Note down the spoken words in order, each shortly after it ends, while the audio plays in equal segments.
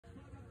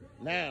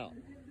Now,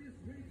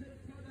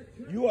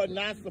 you are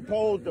not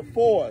supposed to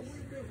force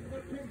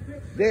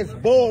this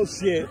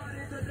bullshit.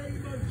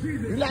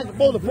 You're not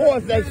supposed to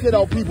force that shit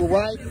on people,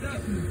 right?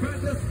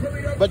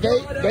 But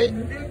they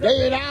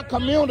in our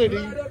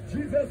community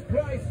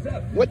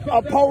with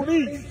a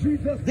police.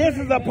 This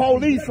is a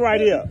police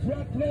right here,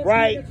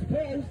 right?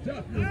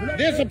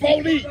 This is a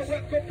police.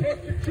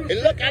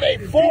 And look how they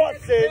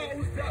force it.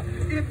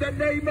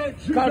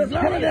 Because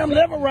none of them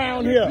live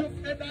around here.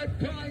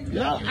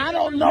 Now, I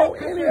don't know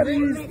any of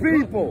these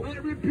people.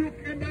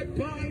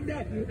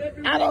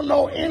 I don't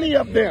know any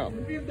of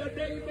them.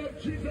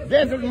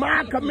 This is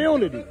my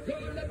community.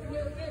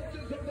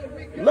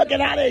 Look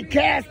at how they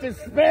casting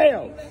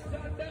spells.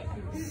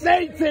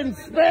 Satan's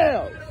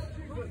spells.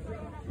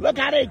 Look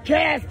how they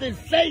casting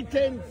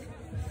Satan's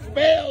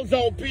spells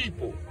on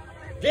people.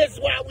 This is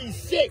why we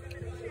sick.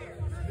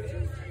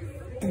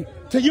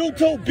 To you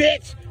too,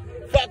 bitch.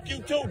 Fuck you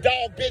too,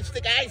 dog, bitch.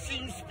 Nigga, I see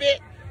you spit.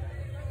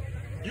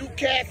 You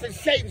casting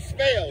Satan's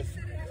spells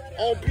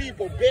on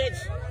people, bitch.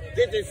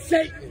 This is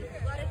Satan.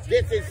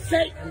 This is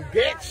Satan,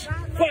 bitch.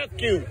 Fuck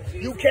you.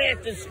 You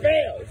casting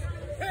spells.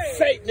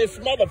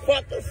 Satanist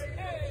motherfuckers.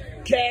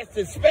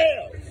 Casting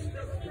spells.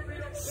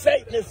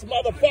 Satanist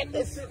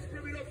motherfuckers.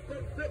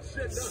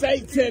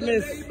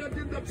 Satanists.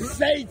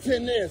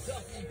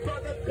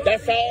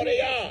 That's all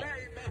they are.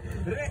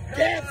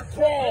 Death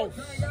cross.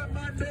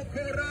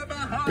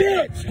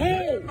 Bitch,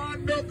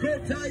 home.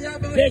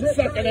 Dick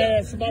sucking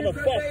ass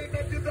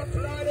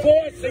motherfucker.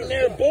 Forcing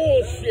their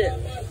bullshit.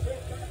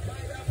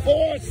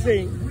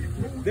 Forcing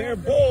their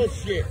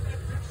bullshit.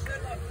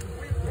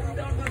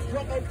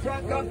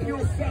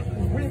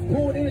 We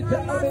put it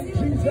down in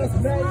Jesus'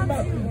 name.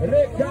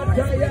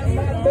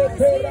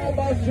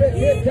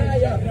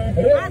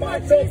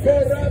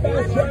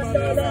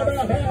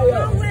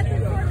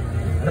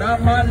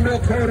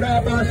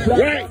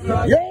 Right,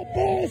 your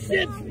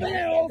bullshit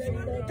spells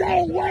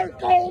don't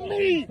work on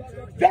me.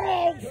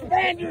 Dog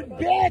Spaniard,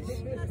 bitch.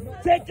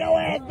 Take your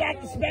ass back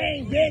to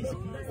Spain, bitch.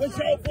 With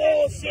your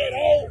bullshit,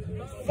 ho.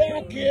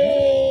 Fuck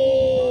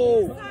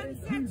you.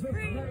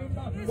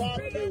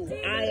 Fuck you.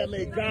 I am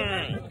a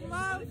God,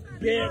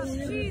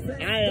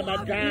 bitch. I am a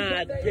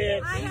God,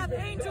 bitch.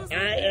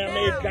 I am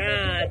a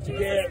God,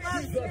 bitch.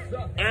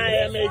 I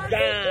am a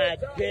God,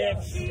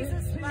 bitch.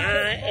 I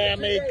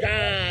am a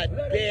God,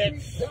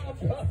 bitch.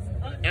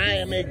 I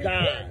am a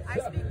God.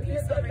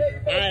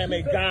 I am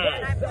a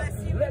God.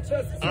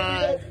 I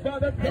am a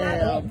God.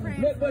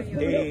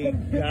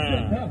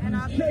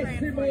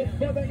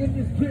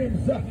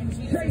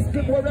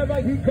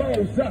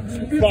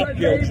 Fuck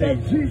your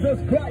Jesus.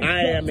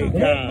 I am a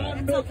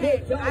God.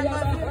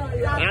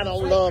 I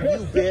don't love you,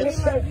 bitch,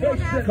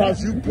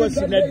 because you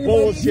pushing that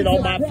bullshit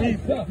on my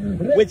people,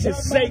 which is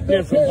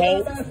Satanism,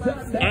 ho.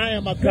 I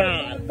am a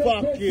God.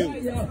 Fuck you,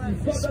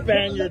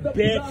 Spaniard,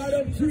 bitch.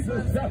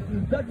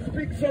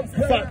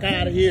 Fuck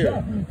out of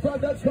here.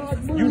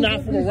 You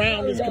not from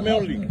around this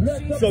community,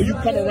 so you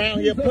come around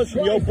here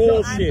pushing your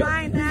bullshit,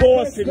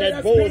 forcing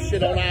that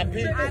bullshit on our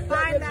people.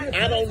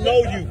 I don't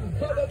know you.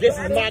 This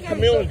is my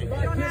community.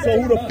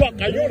 So who the fuck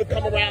are you to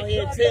come around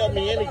here and tell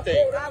me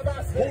anything?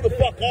 Who the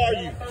fuck are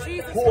you?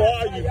 Who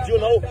are you? You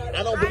know,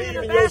 I don't believe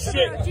in your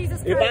shit.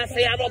 If I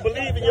say I don't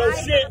believe in your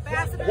shit,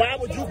 why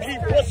would you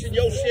keep pushing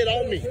your shit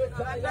on me?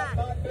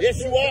 Yes,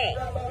 you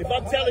are. If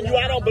I'm telling you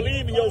I don't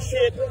believe in your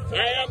shit,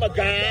 I am a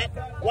God.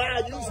 Why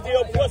are you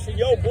still pushing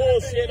your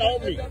bullshit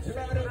on me?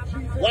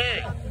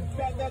 Why?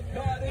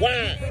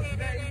 Why?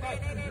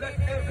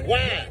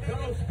 Why?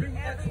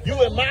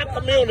 You in my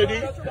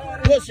community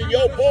pushing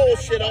your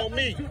bullshit on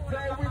me.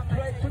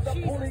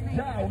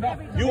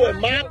 You in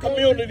my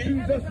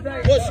community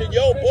pushing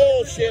your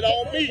bullshit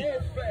on me.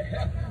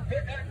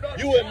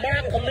 You in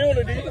my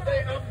community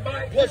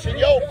pushing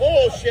your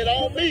bullshit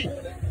on me.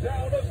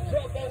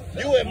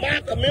 You in my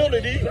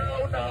community,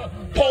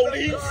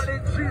 police,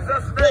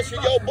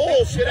 pushing your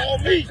bullshit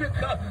on me.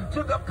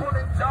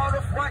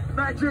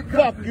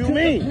 Fuck you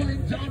mean?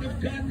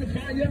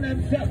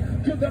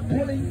 To the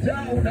pulling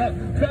down,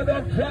 to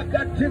the drug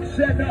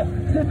addiction,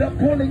 to the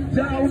pulling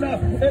down of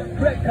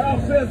break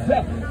houses,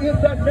 in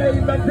the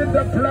name and in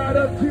the blood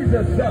of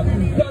Jesus.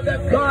 Father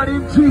God,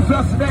 in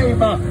Jesus' name,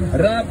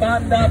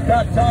 Rabanda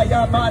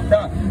Kataya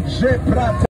Manda,